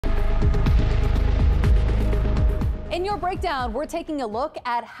In your breakdown, we're taking a look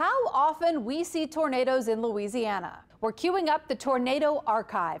at how often we see tornadoes in Louisiana. We're queuing up the Tornado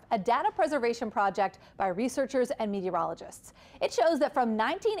Archive, a data preservation project by researchers and meteorologists. It shows that from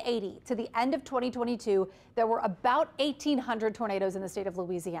 1980 to the end of 2022, there were about 1,800 tornadoes in the state of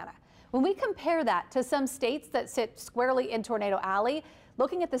Louisiana. When we compare that to some states that sit squarely in Tornado Alley,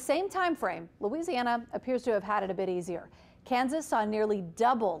 looking at the same time frame, Louisiana appears to have had it a bit easier. Kansas saw nearly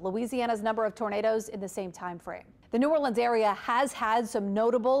double Louisiana's number of tornadoes in the same time frame. The New Orleans area has had some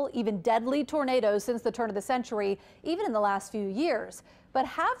notable, even deadly tornadoes since the turn of the century, even in the last few years. But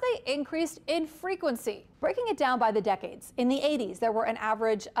have they increased in frequency? Breaking it down by the decades, in the 80s, there were an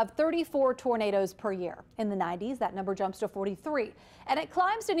average of 34 tornadoes per year. In the 90s, that number jumps to 43, and it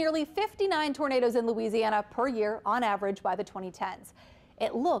climbs to nearly 59 tornadoes in Louisiana per year on average by the 2010s.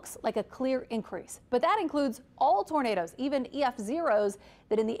 It looks like a clear increase, but that includes all tornadoes, even EF0s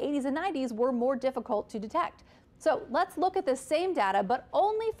that in the 80s and 90s were more difficult to detect. So let's look at the same data, but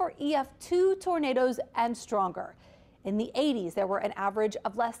only for EF2 tornadoes and stronger. In the 80s, there were an average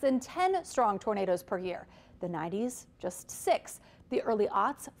of less than 10 strong tornadoes per year. The 90s, just 6. The early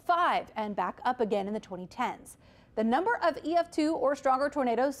aughts, 5, and back up again in the 2010s. The number of EF2 or stronger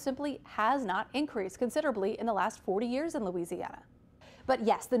tornadoes simply has not increased considerably in the last 40 years in Louisiana. But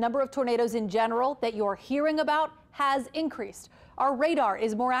yes, the number of tornadoes in general that you're hearing about has increased. Our radar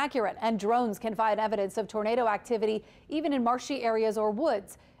is more accurate, and drones can find evidence of tornado activity even in marshy areas or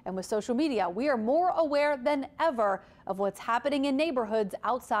woods. And with social media, we are more aware than ever of what's happening in neighborhoods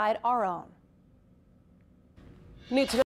outside our own.